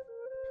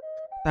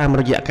តាម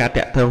រយៈការ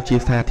តាក់ទងជា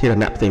សាធារ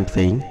ណៈផ្សេ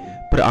ងៗ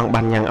ព្រះអង្គ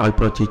បានញ៉ាំងឲ្យ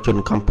ប្រជាជន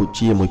កម្ពុ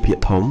ជាមួយភាគ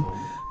ធំ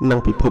និង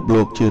ពិភព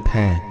លោកជឿ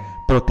ថា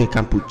ប្រទេសក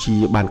ម្ពុជា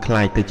បានក្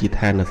លាយទៅជា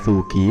ឋានសួ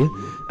គ៌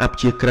អព្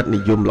យាក្រឹតនិ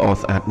យមល្អ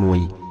ស្អាតមួយ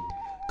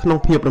ក្នុង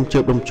ភាពរំជើ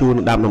បរំជួល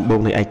ដើមដំបូ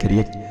ងនៃឯក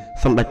រាជ្យ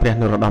សម្ដេចព្រះ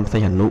នរោត្តមសី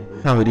ហនុ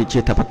ហើយរាជា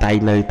ធិបតេយ្យ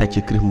នៅតែ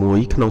ជាគ្រឹះមួយ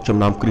ក្នុងចំ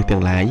ណោមគ្រឹះទាំ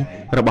ងឡាយ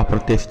របស់ប្រ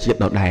ទេសជាតិ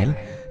ដដែល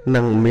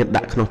និងមាន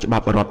ដាក់ក្នុងច្បា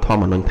ប់រដ្ឋធ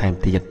ម្មនុញ្ញថែម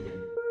ទៀត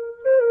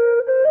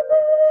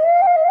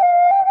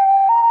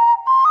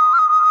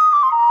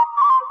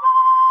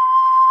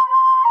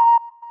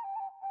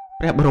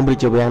ព្រះបរមរា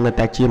ជវាំងនៅ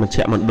តែជាមជ្ឈ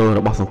មណ្ឌល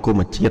របស់សង្គ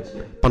មជាតិ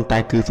ប៉ុន្តែ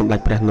គឺសម្ដេច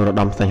ព្រះនរោត្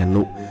តមសីហ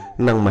នុ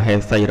និងមហេ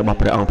សីរបស់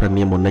ព្រះអង្គព្រះ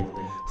នាមមុនិច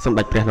សម្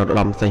ដេចព្រះនរោត្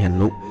តមសីហ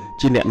នុ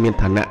ជាអ្នកមាន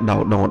ឋានៈដ៏ឧ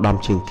ត្តម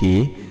ជាងគេ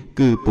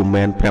គឺពុំ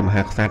មែនព្រះម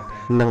ហាក្សត្រ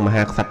និងម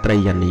ហាក្សត្រី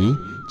យានី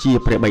ជា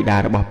ព្រះបិតា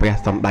របស់ព្រះ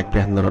សម្ដេចព្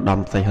រះនរោត្តម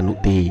សីហនុ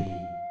ទេ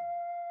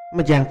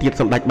ម្យ៉ាងទៀត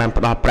សម្ដេចបាន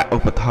ផ្ដល់ប្រាក់ឧ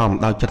បត្ថម្ភ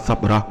ដោយចិត្តស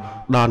ប្បុរស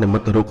ដល់និមិ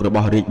ត្តរូបរប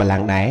ស់រាជបល្ល័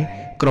ង្កដែរ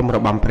ក្រុមរ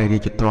បាំព្រះរា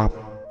ជទ្រព្យ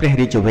ព្រះ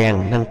រាជវាំង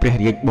និងព្រះ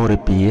រាជបរិ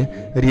ពារ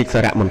រាជសា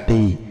រមន្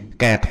ទីរ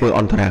ការធ្វើ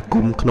អន្តរាគ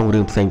មន៍ក្នុង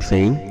រឿងផ្សេ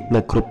ងៗនៅ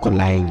គ្រប់កន្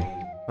លែង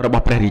រប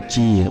ស់ព្រះរា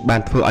ជាបា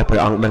នធ្វើឲ្យព្រះ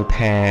អង្គដឹង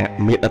ថា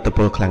មានឥទ្ធិព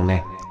លខ្លាំងណា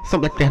ស់ស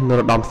ម្ដេចព្រះន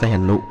រោត្តមសីហ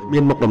នុមា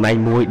នមុខតំណែង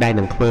មួយដែល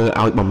នឹងធ្វើ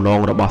ឲ្យបំណង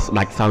របស់ស្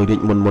ដេចសោយរាជ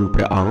មុនព្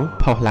រះអង្គ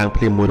ផុសឡើង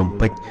ភ្លាមមួយរំ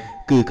ពេច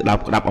គឺក្តា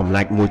ប់ក្តាប់អំ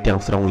ណាចមួយទាំង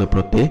ស្រុងលើប្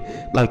រទេស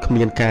ដោយគ្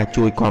មានការ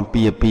ជួយគាំ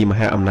ពារពីម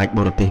ហាអំណាចប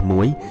រទេស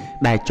មួយ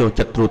ដែលចូល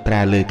ចិត្តត្រួតត្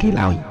រាលើគេ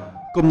ឡើយ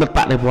គំនិតប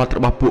ដិវត្តន៍រ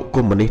បស់ពួក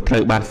កុម្មុយនីសត្រូ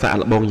វបានសាក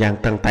ល្បងយ៉ាង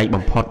តឹងតែង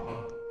បំផុត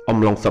អំ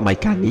ឡុងសម័យ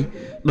កាលនេះ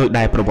ដោយ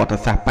ដែលប្រវត្តិ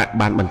សាស្ត្របក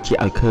បានបញ្ជាក់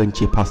ឲ្យឃើញ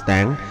ជាផុសតា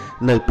ង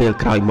នៅពេល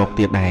ក្រោយមក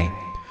ទៀតដែរ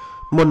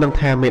មុននឹង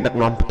ថាមេដឹក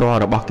នាំផ្ទាល់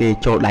របស់គេ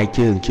ចូលដៃ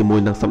ជើងជាមួយ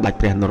នឹងសម្ដេច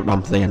ព្រះនរោត្ត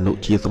មសីហនុ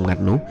ជាសម្ងា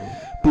ត់នោះ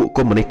ពួក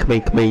កុម្មុយនីសក្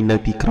មេងៗនៅ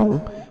ទីក្រុង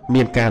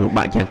មានការលំ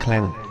បាកយ៉ាងខ្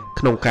លាំង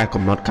ក្នុងការ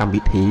កំណត់កម្ម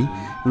វិធី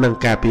និង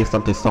ការពារស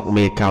ន្តិសុខ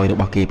មេកោយរ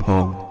បស់គេផ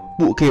ង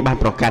ពួកគេបាន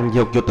ប្រកាន់យ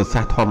កយុទ្ធ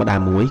សាស្ត្រធម្មតា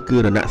មួយគឺ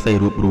រណសិរ្ស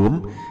រួបរวม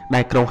ដែ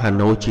លក្រុងហា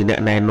ណូយជាអ្នក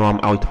ណែនាំ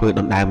ឲ្យធ្វើ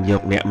ដណ្ដើមយ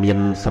កអ្នកមាន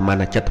សមា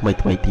នចិត្តថ្មី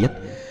ទៀត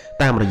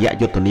តាមរយៈ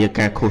យុទ្ធនា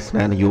ការឃោស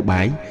នានយោ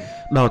បាយ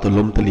ដ៏ទូ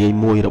លំទូលាយ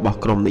មួយរបស់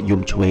ក្រុមនិយ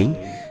មឆ្វេង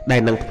ដែ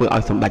លនឹងធ្វើឲ្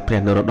យសម្ដេចព្រះ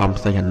នរោត្តម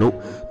សីហនុ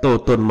ទោ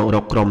ទនមករ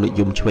កក្រុមនិ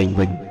យមឆ្វេង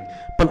វិញ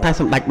ប៉ុន្តែ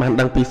សម្ដេចបាន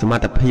ដឹងពីសម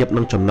ត្ថភាព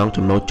និងចំណង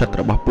ចំណូលចិត្ត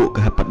របស់ពួកក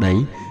ហិបតី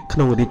ក្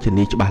នុងរាជធា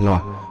នីច្បាស់លា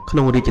ស់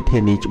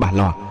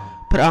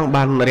ព្រះអង្គ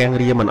បានរាំង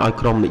រាមិនឲ្យ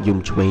ក្រុមនិយម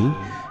ឆ្វេង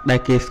ដែល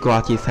គេស្គា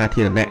ល់ជាសា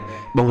ធារណៈ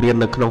បង្រៀន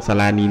នៅក្នុងសា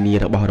លានានា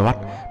របស់រដ្ឋ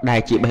ដែល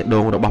ជាបេះដូ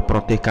ងរបស់ប្រ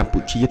ទេសកម្ពុ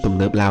ជាទំ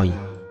នើបឡើយ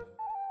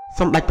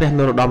សម្ដេចព្រះន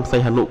រោត្តមសី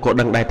ហនុក៏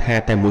ដឹងដែរថា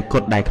តែមួយគ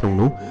ត់ដែរក្នុង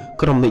នោះ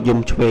ក្រុមនិយម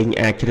ឆ្វេង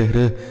អាចជ្រើស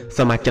រើសស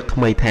មាជិកថ្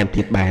មីថែម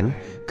ទៀតបាន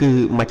គឺ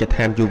មជ្ឈដ្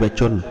ឋានយុវ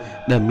ជន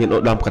ដែលមានឧ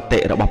ត្តមគតិ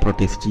របស់ប្រ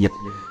ទេសជាតិ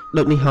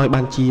ដូចនេះហើយ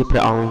បានជាព្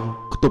រះអង្គ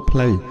គប់ផ្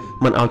លូវ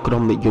មិនឲ្យក្រុ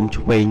មនិយម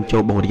ឆ្វេងចូ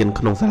លបង្រៀន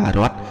ក្នុងសាលារ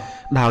ដ្ឋ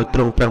ដោយទ្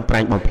រង់ប្រឹងប្រែ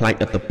ងបំផ្លាញ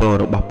ឥទ្ធិពល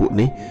របស់ពួក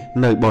នេះ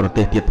នៅបរ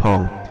ទេសទៀតផង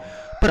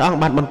ព្រះអង្គ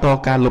បានបន្ត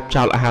ការលុប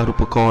ចោលអាហារូ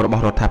បករណ៍រប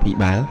ស់រដ្ឋាភិ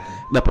បាល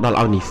ដែលផ្ដល់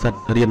ឲ្យនិស្សិត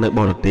រៀននៅ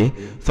បរទេស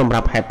សម្រា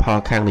ប់ហេតុផល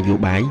ខាងនយោ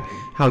បាយ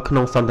ហើយក្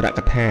នុងសន្ទរក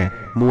ថា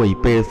មួយ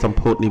ពេលសម្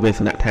ពោធនិវេ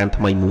សនដ្ឋាន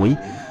ថ្មីមួយ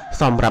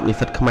សម្រាប់និស្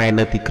សិតខ្មែរ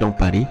នៅទីក្រុង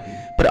ប៉ារីស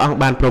ព្រះអង្គ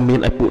បានព្រមាន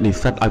ឲ្យពួកនិ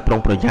ស្សិតឲ្យប្រុង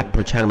ប្រយ័ត្នប្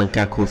រឆាំងនឹង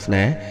ការឃោស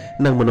នា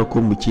និងមនោគ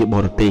មវិជ្ជាប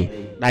រទេស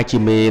ដែលជា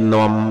មេ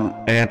នាំ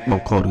អាចប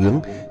ង្ករឿង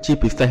ជា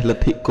ពិសេសល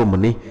ទ្ធិកុម្មុយ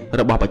នីស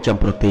របស់ប្រចាំ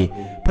ប្រទេស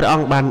ព្រះអ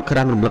ង្គបានក្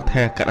រានរំលឹក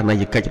ថាករណី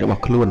យកិច្ចរប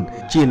ស់ខ្លួន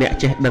ជាអ្នក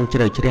ចេះដឹងជ្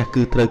រៅជ្រះ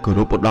គឺត្រូវគោរ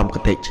ពឧត្តមគ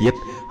តិជាតិ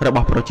រប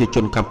ស់ប្រជាជ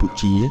នកម្ពុ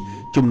ជា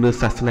ជំនឿ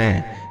សាសនា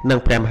និង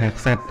ព្រះមហា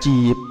ក្សត្រជា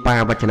បា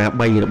វចនា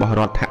3របស់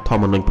រដ្ឋធ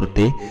ម្មនុញ្ញប្រ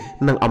ទេស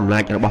និងអំណា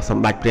ចរបស់ស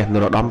ម្ដេចព្រះន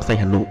រោត្តមសី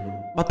ហនុ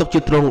បើទុកជា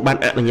ទ្រង់បាន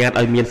អនុញ្ញាត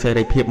ឲ្យមានសេ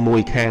រីភាពមួយ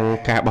ខាង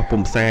ការបោះពុ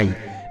ម្ពផ្សាយ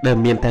ដែល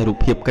មានតែរូប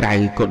ភាពក្រៅ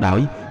ក៏ដោយ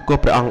ក៏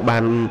ព្រះអង្គបា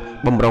ន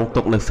បំរុង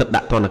ទុកនៅសិទ្ធិ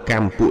ដាក់ទណ្ឌក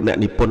ម្មពួកអ្នក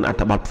និពន្ធអត្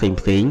ថបទផ្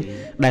សេង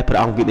ដែលព្រះ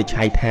អង្គវិនិច្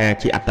ឆ័យថា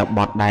ជាអត្ថប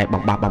ទដែល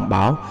បំ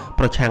បោ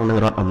ប្រឆាំងនឹង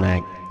រដ្ឋអំណា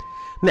ច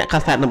អ្នកកា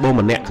សែតដំបូង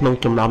ម្នាក់ក្នុង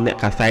ចំណោមអ្នក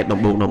កាសែតដំ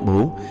បូង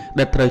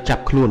ដែលត្រូវចា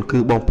ប់ខ្លួនគឺ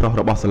បងប្រុស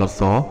របស់សាឡុត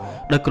ស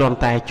ដោយគ្រាន់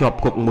តែជាប់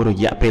គុកមួយរ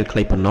យៈពេលខ្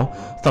លីប៉ុណ្ណោះ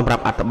សម្រា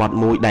ប់អត្ថបទ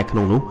មួយដែលក្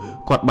នុងនោះ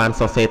គាត់បាន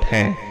សរសេរ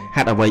ថា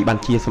ហេតុអ្វីបាន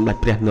ជាសម្ដេច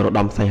ព្រះនរោត្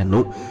តមសីហនុ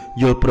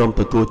យល់ព្រម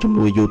ទទួលជំ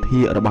នួយយោធា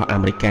របស់អា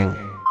មេរិក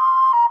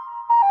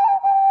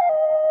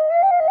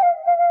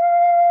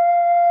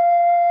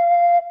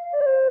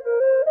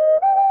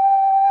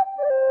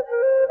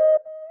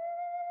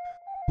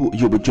ពួក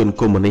យុវជន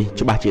កុម្មុយនីស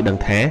ច្បាស់ជាដឹង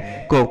ថា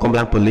កងកម្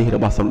លាំងប៉ូលីសរ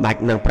បស់សម្ដេច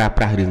នឹងប្រើ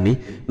ប្រាស់រឿងនេះ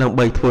ដើម្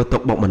បីធ្វើទុ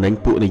កបុកម្នេញ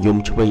ពួកនិយម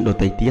ឆ្វេងដ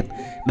ទៃទៀត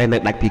ដែលនៅ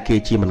ដាច់ពីគេ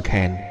ជាមិន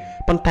ខាន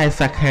ប៉ុន្តែ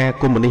សាខា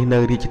កុម្មុយនីសនៅ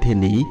រាជធា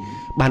នី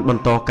បានប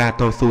ន្តការ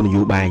តស៊ូន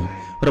យោបាយ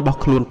របស់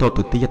ខ្លួនត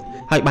ទៅទៀត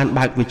ហើយបាន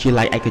បើកវិទ្យា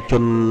ល័យឯកជ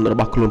នរ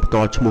បស់ខ្លួនផ្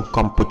ទាល់ឈ្មោះ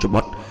កំពុជ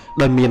បុត្រ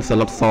ដោយមានស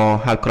ឡុតស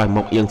ហើយក្រោយម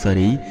កអៀងសេ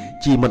រី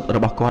ជាមិត្តរ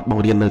បស់គាត់ប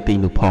ង្រៀននៅទី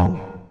នោះផង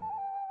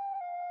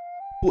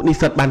ពួកនិ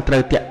ស្សិតបានត្រូ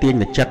វតាក់ទាញ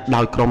ចិត្ត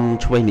ដោយក្រុម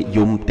ឆ្វេងនិយ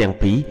មទាំង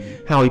ពីរ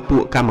ហើយពួ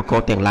កកម្មករ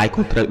ទាំងឡាយ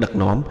ក៏ត្រូវដឹក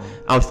នាំ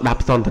ឲ្យស្ដា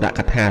ប់សន្ទរក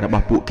ថារប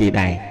ស់ពួកគេ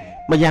ដែរ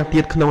ម្យ៉ាងទៀ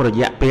តក្នុងរ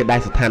យៈពេលដែល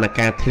ស្ថាន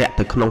ភាពធ្លាក់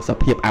ទៅក្នុងស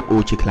ភាពអាប់អួ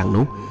រជាខ្លាំង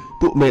នោះ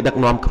ពួកមេដឹក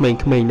នាំក្មេងៗ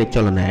នៃច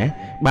លនា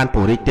បានព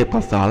ង្រីកទេពកោ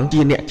សល្យជា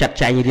អ្នកចាត់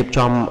ចែងរៀប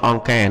ចំអ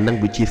ង្គការនិង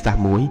វិជាសាស្ត្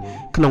រមួយ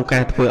ក្នុងកា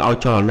រធ្វើឲ្យ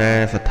ចលនា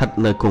ស្ថិត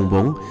នៅគង់វ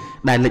ង្ស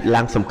ដែលលេច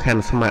ឡើងសំខាន់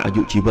ស្មើអា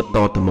យុជីវិតត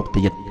ទៅមុខ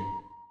ទៀត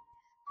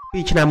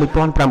ពីឆ្នាំ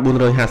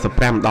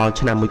1955ដល់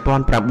ឆ្នាំ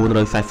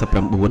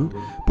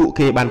1949ពួក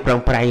គេបានប្រឹង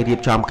ប្រែងរៀប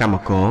ចំកម្ម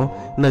ករ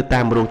នៅ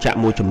តាមរោងចក្រ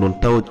មួយចំនួន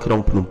តូចក្នុង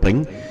ភ្នំពេញ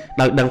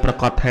ដោយដឹងប្រ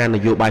កាសថាន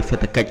យោបាយសេ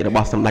ដ្ឋកិច្ចរប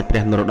ស់សម្ដេចព្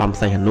រះនរោត្តម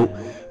សីហនុ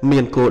មា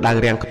នគោលដៅ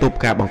រាំងខ្ទប់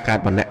ការបង្កើត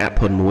វណ្ណៈអ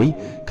ធនមួយ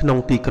ក្នុង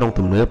ទីក្រុង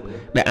ទំនើប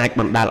ដែលអាច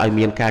បណ្ដាលឲ្យ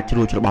មានការជ្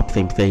រួលច្របល់ផ្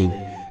សេងៗ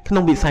ក្នុ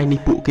ងវិស័យនេះ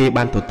ពួកគេ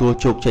បានទទួល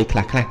ជោគជ័យខ្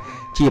លះៗ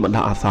ជាបណ្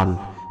ដោះអាសន្ន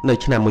នៅ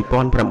ឆ្នាំ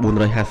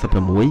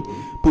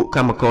1956ពួកក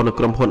ម្មករនៅ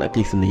ក្រុមហ៊ុនអគ្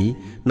គិសនី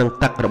និង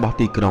ទឹករបស់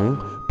ទីក្រុង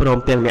ព្រម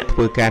ទាំងអ្នកធ្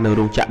វើការនៅ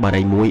រោងចក្របា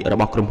រីមួយរ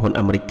បស់ក្រុមហ៊ុន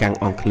អាមេរិកកាំង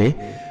អង់គ្លេស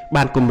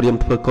បានគម្រាម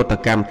ធ្វើកត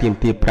កម្មទាម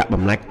ទារប្រាក់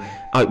បំណាច់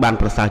ឲ្យបាន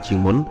ប្រសើរជាង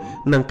មុន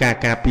និងការ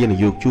ការពារន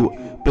យោជក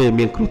ពេល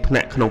មានគ្រោះថ្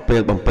នាក់ក្នុងពេ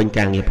លបំពេញ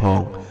ការងារផង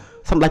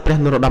សម្ដេចព្រះ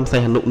នរោត្តមសី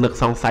ហនុនឹក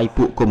សង្ស័យ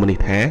ពួកកុម្មុយនីស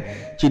ថា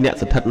ជាអ្នក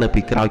ស្ថិតនៅ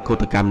ពីក្រោយក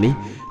តកម្មនេះ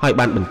ហើយ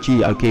បានបញ្ជា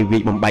ឲ្យគេវា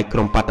យបំបែកក្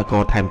រុមបាតកោ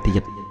ថែមទៀ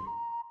ត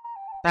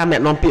តាមអ្ន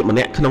កនាំពាក្យម្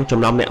នាក់ក្នុងចំ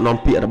ណោមអ្នកនាំ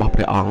ពាក្យរបស់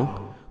ព្រះអង្គ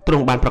ទ្រ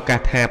ង់បានប្រកាស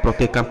ថាប្រ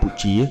ទេសកម្ពុ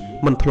ជា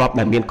មិនធ្លាប់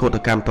ដែលមានកត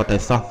កម្មតតែ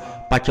សោះ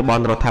បច្ចុប្ប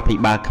ន្នរដ្ឋាភិ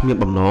បាលគ្មាន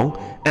បំណង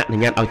អនុ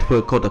ញ្ញាតឲ្យធ្វើ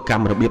កតក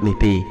ម្មរបៀបនេះ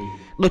ទេ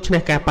ដូច្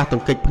នេះការប៉ះទ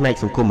ង្គិចផ្នែក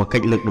សង្គមគិ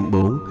ច្ចលើកដំ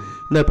បូង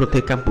នៅប្រទេ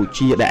សកម្ពុ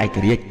ជាដែលឯក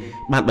រាជ្យ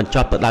បានបញ្ច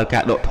ប់ទៅដោយកា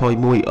រដកថយ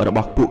មួយរប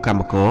ស់ពួកកម្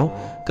មករ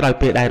ក្រោយ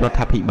ពេលដែលរដ្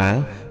ឋាភិបាល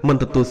មិន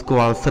ទទួលស្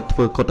គាល់សិទ្ធិធ្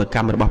វើកតក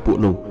ម្មរបស់ពួក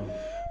នោះ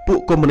ពួក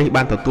កុម្មុយនីស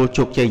បានទទួល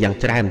ជោគជ័យយ៉ាង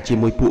ច្រើនជា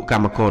មួយពួកក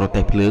ម្មកររ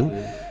ទេះភ្លើង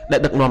ដែល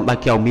ដឹកនាំដោយ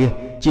កែវមាស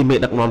ជាមេ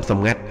ដឹកនាំស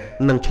ម្ងាត់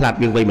និងឆ្លាត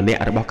វៀងវៃម្នាក់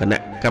របស់គណៈ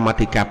កម្មា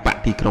ធិការបក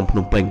ទីក្រុងភ្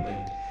នំពេញ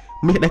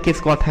មាសដែលគេ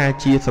ស្គាល់ថា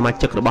ជាសមា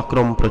ជិករបស់ក្រ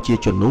មប្រជា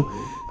ជននោះ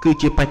គឺ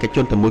ជាបេក្ខជ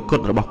នតែមួយគ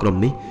ត់របស់ក្រុម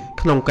នេះ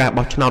ក្នុងការ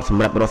បោះឆ្នោតស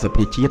ម្រាប់រដ្ឋស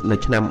ភាជាតិនៅ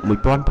ឆ្នាំ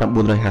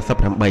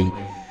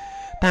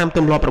1958តាមទ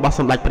ម្លាប់របស់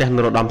សម្ដេចព្រះន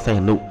រោត្តមសីហ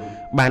នុ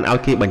បានឲ្យ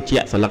គេបញ្ជា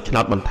ក់ស្លឹកឆ្នោ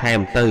តបន្ថែម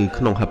ទៅ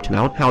ក្នុងហឹបឆ្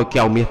នោតហើយ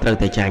កែវមាសត្រូវ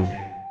តែចាញ់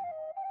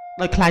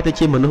ដោយខ្លាយទៅ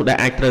ជាមនុស្សដែល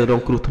អាចត្រូវរ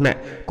ងគ្រោះថ្នាក់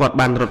គាត់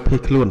បានរត់ភៀស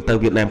ខ្លួនទៅ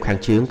វៀតណាមខាង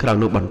ជើងក្រោយ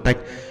នោះបន្តិច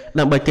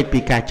ដើម្បីគេចពី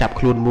ការចាប់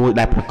ខ្លួនមួយ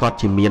ដែលប្រកាស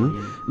ជាមាន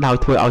ដោយ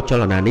ធ្វើឲ្យច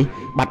លនានេះ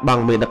បាត់ប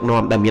ង់មេដឹក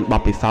នាំដែលមានប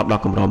ទពិសោធន៍ដ៏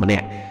កម្រម្នា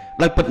ក់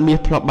ដោយពិតមាស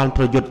ធ្លាប់បាន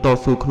ប្រយុទ្ធត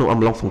ស៊ូក្នុងអំ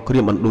ឡុងសង្គ្រា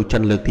មឥណ្ឌូចិ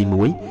នលើកទី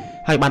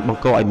1ហើយបានប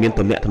ង្កឲ្យមាន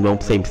ទំនាក់ទំនង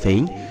ផ្សេងៗ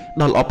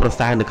ដ៏ល្អប្រ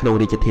សើរនៅក្នុង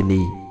រាជធា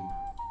នី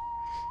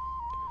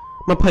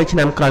20ឆ្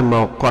នាំក្រោយម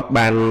កគាត់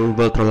បាន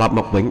វិលត្រឡប់ម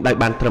កវិញដោយ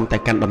បានត្រឹមតែ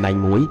កាន់តំណែង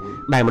មួយ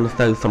ដែលមិន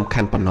សូវសំ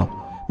ខាន់ប៉ុណ្ណោះ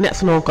អ្នក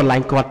ស្នងកន្លែ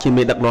ងគាត់ជា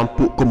មេដឹកនាំ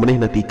ពួកកុម្មុយនីស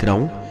នៅទីក្រុង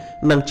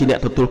និងជាអ្នក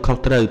ទទួលខុស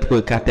ត្រូវធ្វើ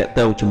ការតាក់ទ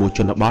ងជាមួយជ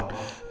នបទ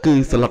គឺ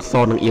សឡុតស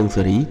និងអៀង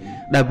សេរី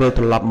ដែលវិល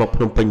ត្រឡប់មក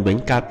ភ្នំពេញវិញ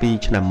កាលពី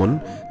ឆ្នាំមុន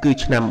គឺ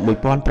ឆ្នាំ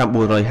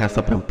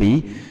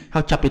1957ហើ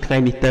យចាប់ពីថ្ងៃ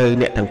នេះទៅ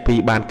អ្នកទាំងពីរ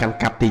បានកាន់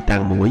កាប់ទីតាំ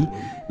ងមួយ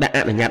ដែលអ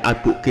នុញ្ញាតឲ្យ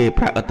ពួកគេ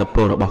ប្រើឥទ្ធិព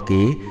លរបស់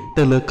គេ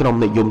ទៅលើក្រុម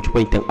និយមឆ្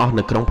វេងទាំងអស់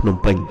នៅក្រុងភ្នំ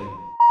ពេញ